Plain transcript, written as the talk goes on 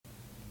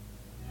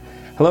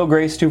Hello,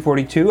 Grace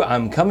 242.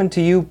 I'm coming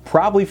to you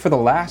probably for the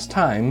last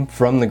time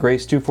from the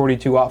Grace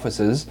 242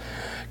 offices.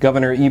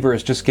 Governor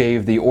Evers just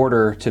gave the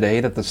order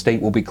today that the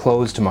state will be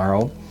closed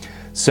tomorrow.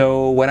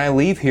 So when I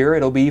leave here,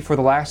 it'll be for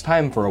the last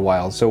time for a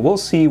while. So we'll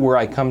see where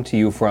I come to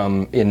you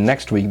from in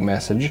next week's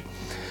message.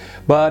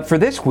 But for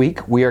this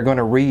week, we are going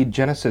to read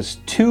Genesis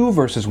 2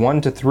 verses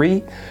 1 to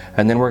 3,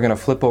 and then we're going to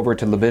flip over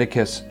to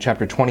Leviticus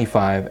chapter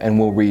 25, and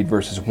we'll read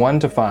verses 1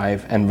 to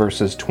 5 and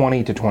verses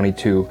 20 to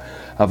 22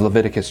 of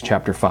Leviticus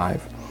chapter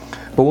 5.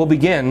 But we'll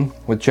begin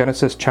with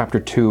Genesis chapter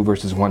 2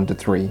 verses 1 to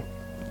 3.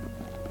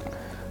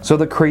 So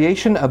the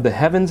creation of the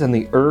heavens and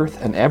the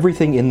earth and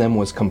everything in them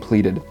was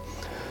completed.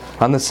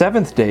 On the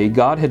seventh day,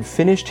 God had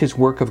finished his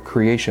work of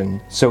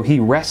creation, so he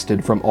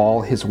rested from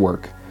all his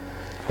work.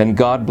 And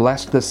God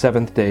blessed the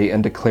seventh day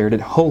and declared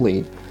it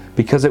holy,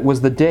 because it was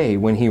the day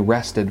when he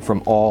rested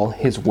from all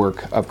his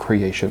work of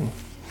creation.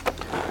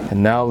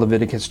 And now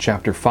Leviticus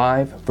chapter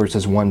 5,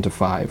 verses 1 to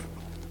 5.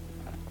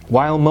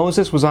 While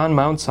Moses was on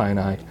Mount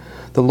Sinai,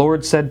 the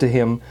Lord said to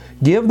him,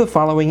 "Give the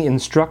following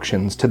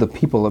instructions to the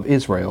people of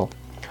Israel.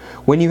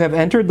 When you have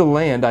entered the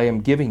land I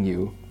am giving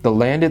you, the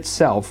land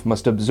itself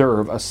must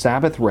observe a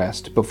Sabbath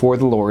rest before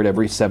the Lord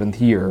every seventh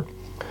year.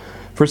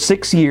 For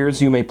 6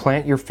 years you may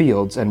plant your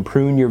fields and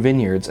prune your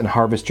vineyards and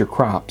harvest your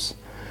crops.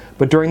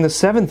 But during the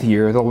seventh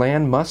year the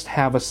land must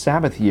have a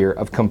Sabbath year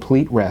of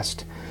complete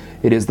rest.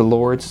 It is the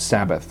Lord's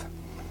Sabbath.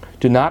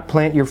 Do not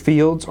plant your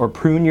fields or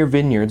prune your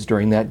vineyards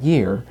during that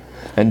year,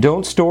 and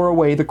don't store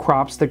away the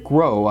crops that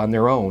grow on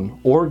their own,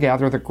 or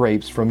gather the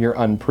grapes from your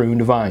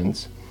unpruned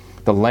vines.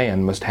 The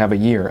land must have a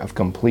year of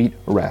complete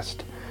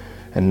rest."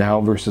 And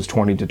now verses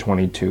 20 to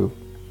 22.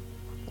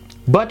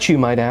 "But you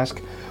might ask,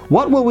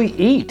 what will we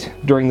eat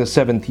during the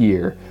seventh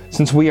year,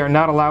 since we are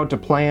not allowed to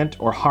plant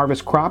or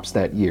harvest crops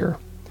that year?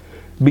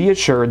 Be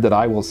assured that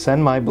I will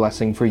send my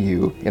blessing for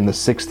you in the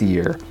 6th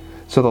year,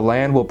 so the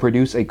land will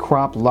produce a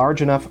crop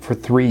large enough for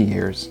 3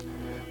 years.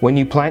 When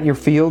you plant your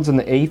fields in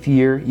the 8th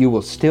year, you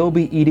will still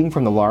be eating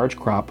from the large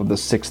crop of the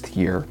 6th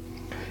year.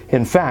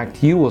 In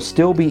fact, you will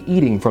still be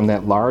eating from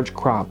that large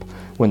crop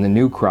when the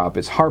new crop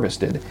is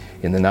harvested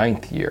in the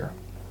 9th year."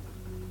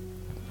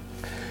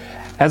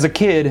 As a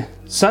kid,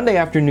 Sunday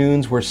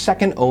afternoons were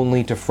second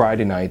only to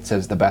Friday nights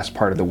as the best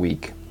part of the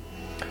week.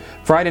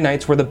 Friday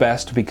nights were the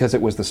best because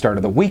it was the start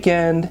of the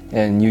weekend,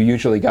 and you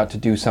usually got to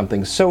do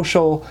something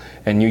social,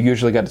 and you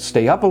usually got to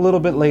stay up a little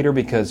bit later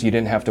because you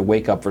didn't have to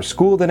wake up for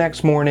school the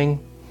next morning.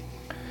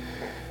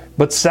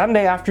 But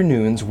Sunday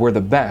afternoons were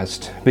the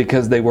best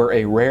because they were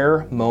a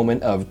rare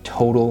moment of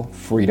total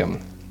freedom.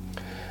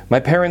 My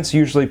parents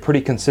usually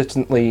pretty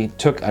consistently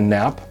took a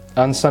nap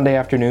on Sunday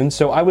afternoons,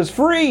 so I was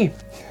free!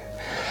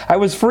 I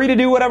was free to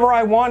do whatever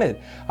I wanted.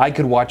 I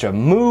could watch a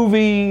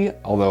movie,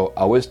 although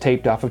I was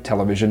taped off of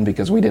television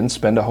because we didn't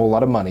spend a whole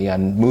lot of money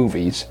on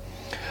movies.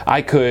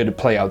 I could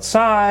play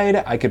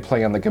outside, I could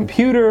play on the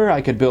computer,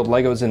 I could build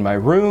Legos in my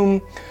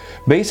room.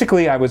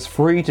 Basically, I was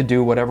free to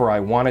do whatever I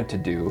wanted to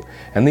do,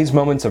 and these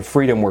moments of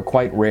freedom were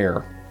quite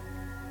rare.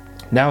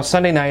 Now,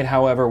 Sunday night,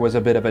 however, was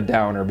a bit of a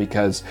downer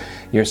because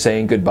you're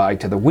saying goodbye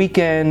to the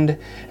weekend,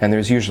 and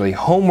there's usually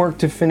homework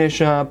to finish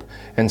up,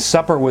 and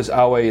supper was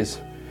always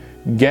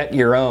get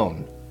your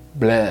own.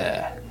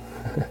 Blah.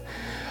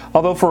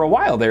 Although for a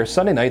while there,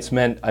 Sunday nights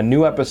meant a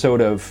new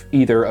episode of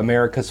either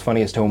America's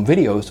Funniest Home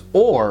Videos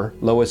or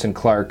Lois and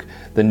Clark,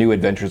 The New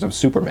Adventures of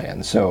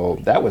Superman, so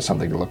that was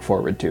something to look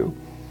forward to.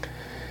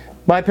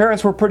 My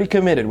parents were pretty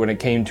committed when it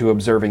came to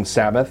observing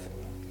Sabbath.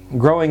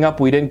 Growing up,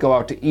 we didn't go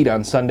out to eat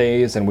on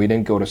Sundays, and we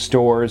didn't go to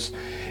stores.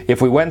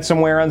 If we went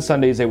somewhere on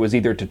Sundays, it was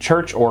either to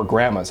church or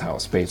grandma's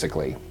house,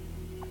 basically.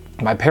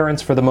 My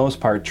parents, for the most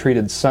part,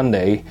 treated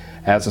Sunday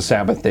as a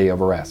Sabbath day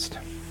of rest.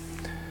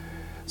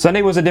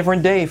 Sunday was a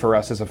different day for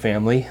us as a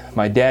family.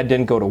 My dad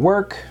didn't go to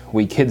work.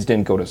 We kids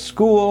didn't go to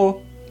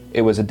school.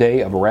 It was a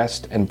day of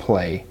rest and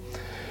play.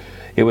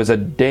 It was a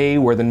day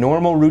where the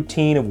normal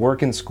routine of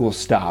work and school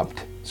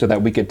stopped so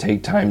that we could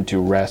take time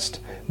to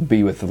rest,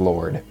 be with the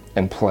Lord,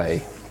 and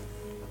play.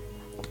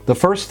 The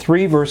first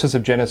 3 verses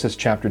of Genesis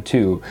chapter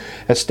 2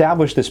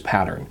 establish this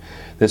pattern,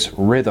 this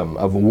rhythm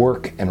of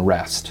work and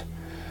rest.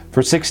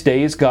 For 6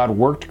 days, God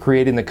worked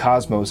creating the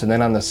cosmos, and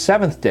then on the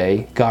 7th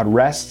day, God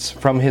rests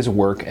from his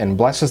work and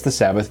blesses the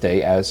Sabbath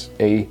day as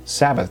a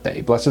Sabbath day,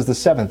 blesses the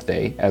 7th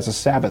day as a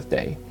Sabbath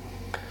day.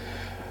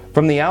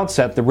 From the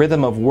outset, the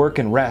rhythm of work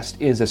and rest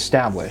is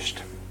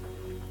established.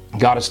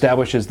 God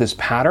establishes this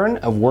pattern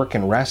of work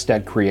and rest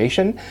at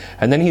creation,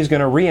 and then he's going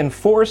to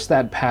reinforce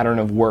that pattern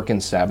of work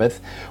and Sabbath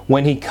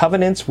when he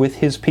covenants with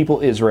his people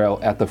Israel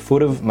at the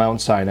foot of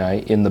Mount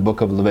Sinai in the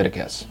book of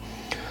Leviticus.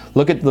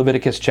 Look at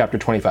Leviticus chapter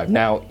 25.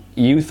 Now,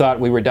 you thought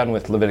we were done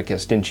with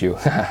Leviticus, didn't you?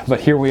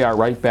 But here we are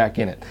right back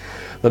in it.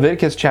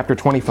 Leviticus chapter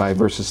 25,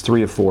 verses 3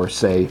 to 4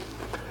 say,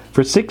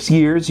 "For 6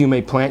 years you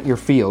may plant your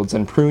fields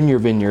and prune your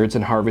vineyards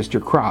and harvest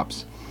your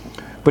crops.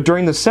 But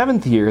during the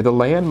 7th year the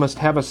land must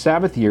have a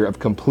Sabbath year of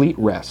complete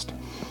rest.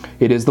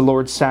 It is the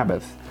Lord's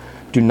Sabbath.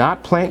 Do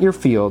not plant your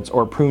fields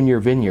or prune your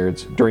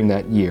vineyards during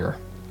that year."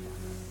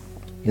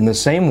 In the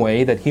same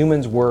way that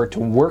humans were to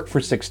work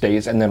for 6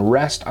 days and then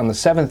rest on the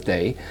seventh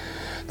day,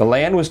 the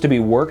land was to be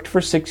worked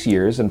for 6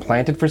 years and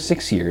planted for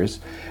 6 years,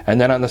 and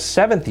then on the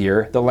seventh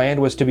year, the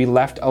land was to be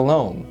left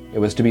alone. It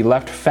was to be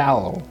left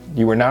fallow.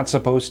 You were not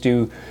supposed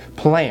to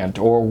plant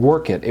or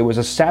work it. It was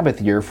a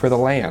Sabbath year for the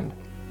land.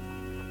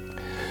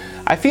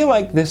 I feel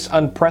like this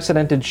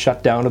unprecedented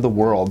shutdown of the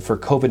world for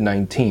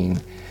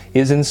COVID-19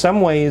 is in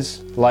some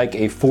ways like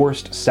a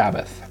forced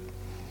Sabbath.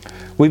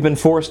 We've been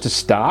forced to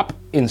stop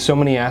in so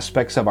many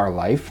aspects of our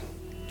life.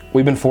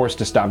 We've been forced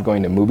to stop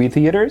going to movie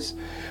theaters.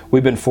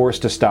 We've been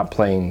forced to stop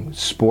playing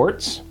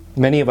sports.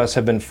 Many of us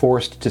have been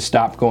forced to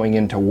stop going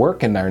into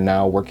work and are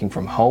now working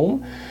from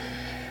home.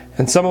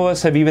 And some of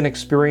us have even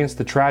experienced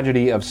the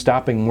tragedy of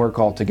stopping work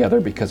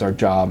altogether because our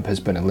job has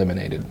been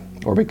eliminated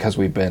or because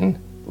we've been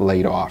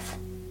laid off.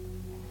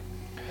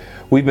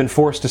 We've been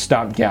forced to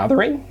stop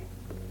gathering.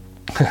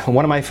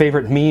 One of my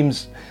favorite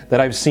memes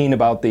that I've seen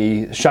about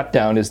the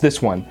shutdown is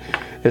this one.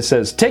 It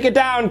says, "Take it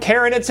down,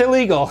 Karen, it's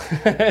illegal."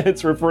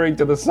 It's referring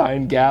to the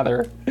sign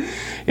 "Gather"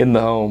 in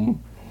the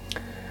home.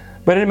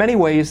 But in many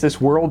ways, this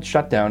world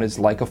shutdown is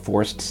like a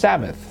forced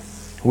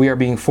Sabbath. We are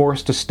being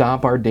forced to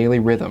stop our daily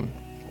rhythm.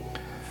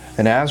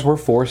 And as we're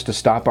forced to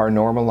stop our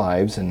normal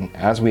lives, and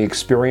as we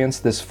experience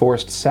this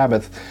forced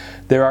Sabbath,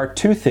 there are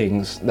two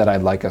things that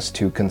I'd like us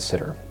to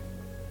consider.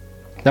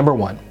 Number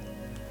one,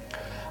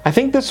 I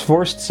think this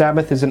forced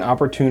Sabbath is an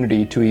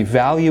opportunity to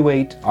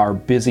evaluate our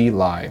busy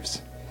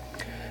lives.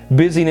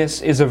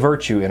 Busyness is a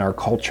virtue in our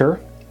culture.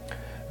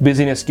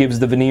 Busyness gives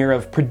the veneer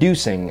of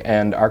producing,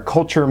 and our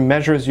culture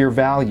measures your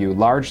value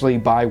largely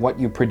by what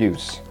you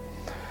produce.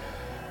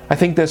 I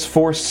think this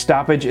forced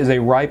stoppage is a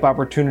ripe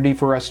opportunity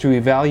for us to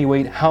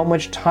evaluate how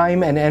much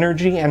time and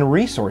energy and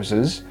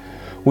resources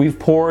we've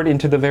poured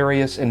into the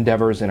various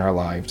endeavors in our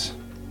lives.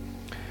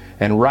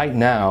 And right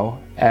now,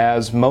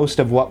 as most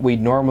of what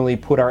we'd normally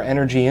put our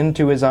energy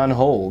into is on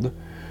hold,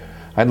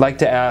 I'd like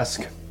to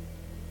ask,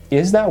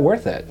 is that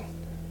worth it?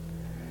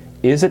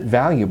 Is it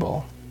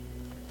valuable?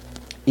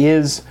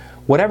 Is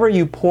whatever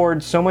you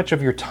poured so much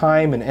of your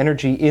time and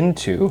energy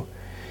into,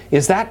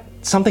 is that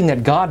something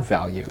that God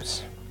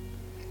values?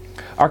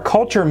 Our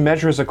culture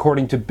measures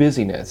according to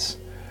busyness,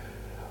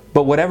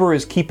 but whatever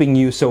is keeping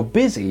you so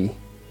busy,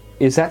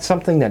 is that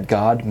something that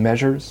God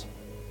measures?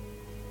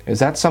 Is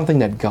that something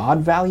that God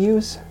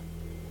values?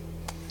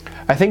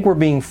 I think we're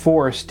being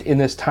forced in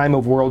this time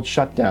of world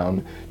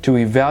shutdown to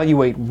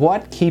evaluate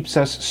what keeps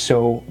us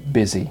so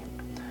busy.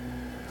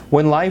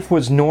 When life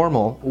was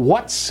normal,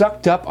 what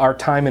sucked up our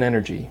time and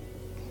energy?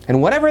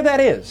 And whatever that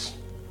is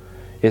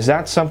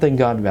that something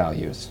God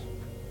values?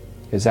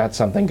 Is that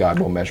something God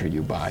will measure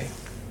you by?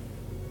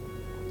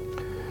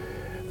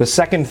 The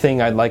second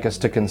thing I'd like us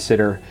to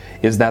consider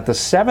is that the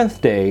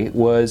seventh day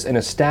was an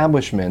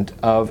establishment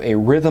of a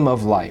rhythm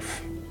of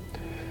life.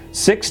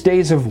 6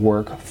 days of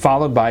work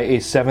followed by a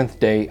seventh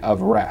day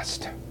of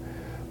rest.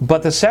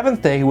 But the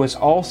seventh day was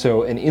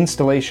also an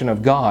installation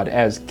of God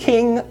as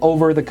king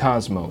over the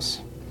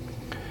cosmos.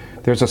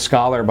 There's a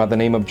scholar by the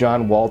name of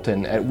John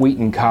Walton at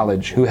Wheaton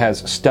College who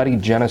has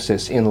studied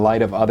Genesis in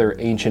light of other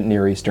ancient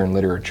Near Eastern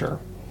literature.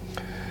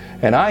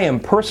 And I am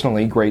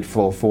personally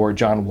grateful for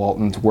John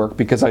Walton's work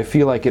because I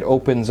feel like it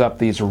opens up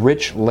these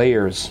rich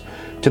layers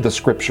to the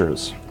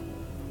scriptures.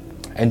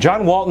 And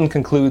John Walton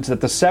concludes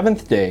that the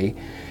seventh day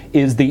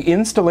is the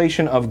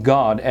installation of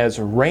God as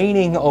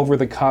reigning over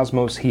the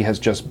cosmos he has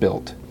just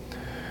built.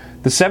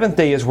 The seventh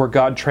day is where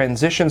God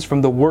transitions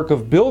from the work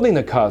of building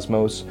the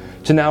cosmos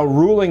to now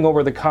ruling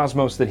over the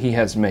cosmos that he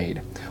has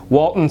made.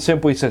 Walton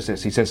simply says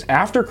this. He says,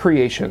 after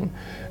creation,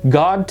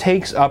 God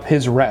takes up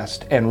his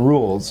rest and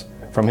rules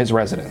from his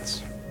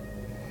residence.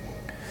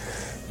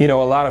 You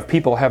know, a lot of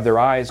people have their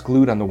eyes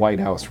glued on the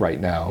White House right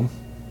now.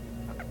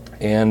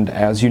 And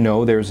as you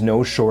know, there's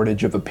no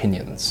shortage of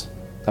opinions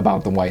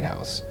about the White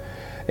House.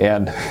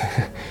 And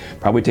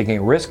probably taking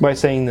a risk by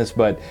saying this,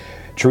 but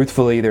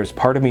truthfully, there's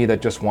part of me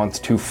that just wants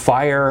to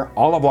fire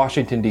all of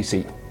Washington,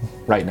 D.C.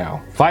 right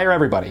now. Fire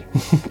everybody.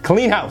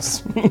 Clean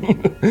house.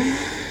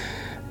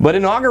 But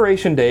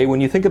Inauguration Day, when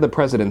you think of the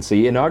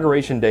presidency,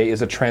 Inauguration Day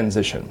is a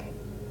transition.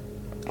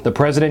 The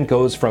president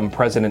goes from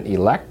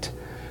president-elect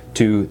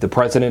to the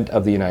President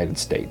of the United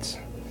States.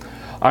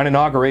 On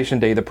Inauguration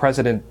Day, the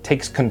president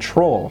takes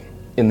control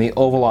in the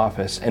Oval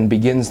Office and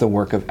begins the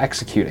work of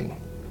executing.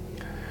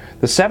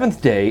 The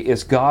seventh day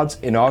is God's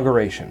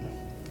inauguration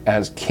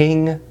as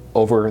king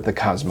over the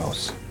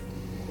cosmos.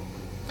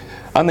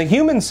 On the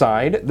human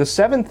side, the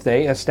seventh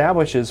day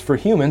establishes for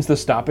humans the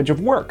stoppage of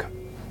work.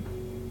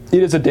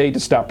 It is a day to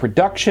stop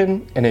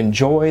production and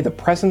enjoy the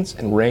presence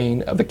and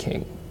reign of the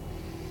king.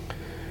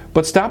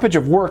 But stoppage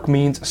of work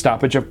means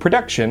stoppage of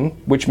production,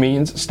 which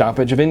means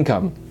stoppage of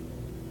income.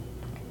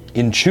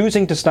 In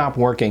choosing to stop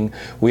working,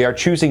 we are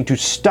choosing to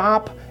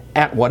stop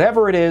at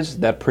whatever it is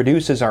that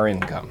produces our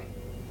income.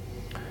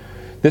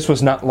 This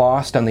was not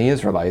lost on the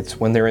Israelites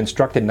when they're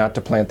instructed not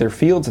to plant their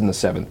fields in the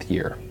seventh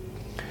year.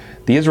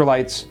 The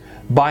Israelites,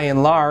 by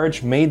and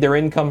large, made their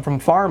income from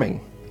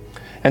farming.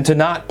 And to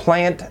not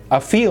plant a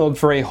field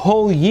for a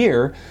whole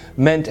year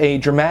meant a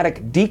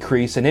dramatic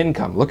decrease in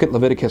income. Look at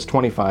Leviticus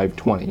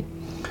 25:20.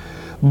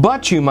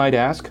 But you might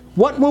ask,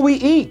 what will we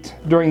eat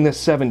during this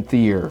 7th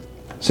year,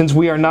 since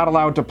we are not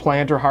allowed to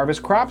plant or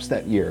harvest crops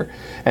that year?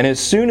 And as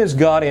soon as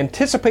God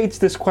anticipates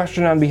this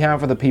question on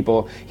behalf of the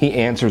people, he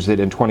answers it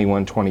in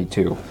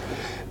 21:22.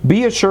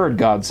 Be assured,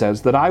 God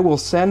says, that I will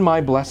send my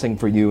blessing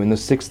for you in the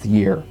 6th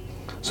year,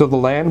 so the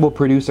land will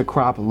produce a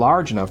crop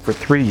large enough for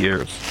 3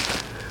 years.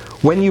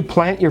 When you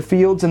plant your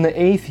fields in the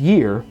 8th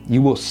year,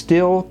 you will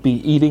still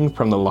be eating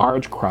from the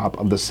large crop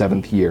of the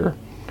 7th year.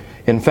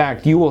 In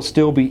fact, you will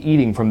still be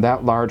eating from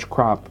that large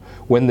crop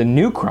when the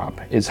new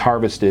crop is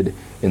harvested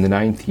in the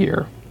 9th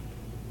year.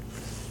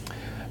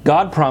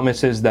 God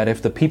promises that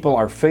if the people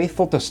are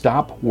faithful to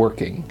stop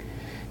working,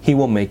 he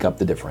will make up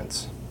the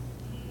difference.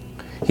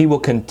 He will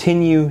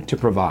continue to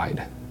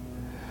provide.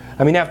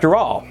 I mean, after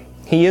all,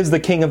 he is the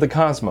king of the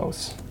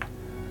cosmos.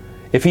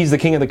 If he's the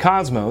king of the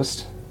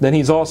cosmos, then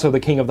he's also the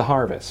king of the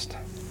harvest.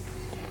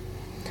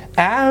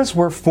 As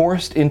we're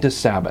forced into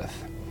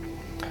Sabbath,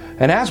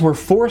 and as we're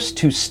forced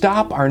to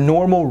stop our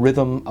normal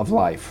rhythm of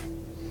life,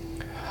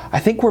 I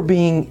think we're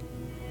being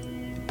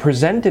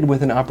presented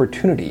with an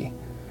opportunity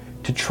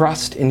to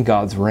trust in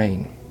God's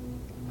reign.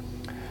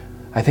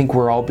 I think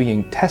we're all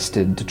being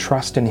tested to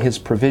trust in his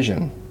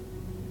provision.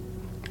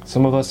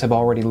 Some of us have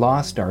already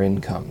lost our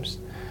incomes.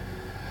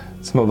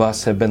 Some of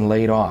us have been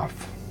laid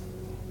off.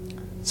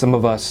 Some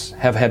of us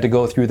have had to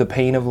go through the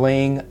pain of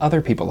laying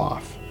other people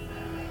off.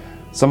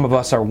 Some of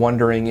us are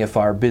wondering if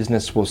our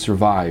business will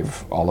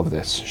survive all of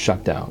this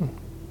shutdown.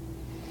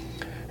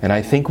 And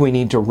I think we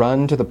need to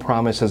run to the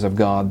promises of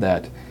God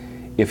that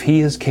if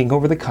he is king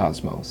over the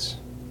cosmos,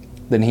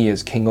 then he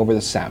is king over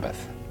the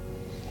Sabbath.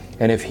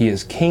 And if he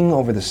is king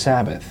over the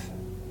Sabbath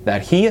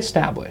that he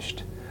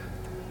established,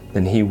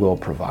 then he will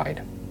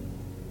provide.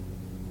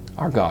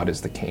 Our God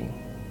is the king.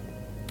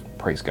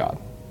 Praise God.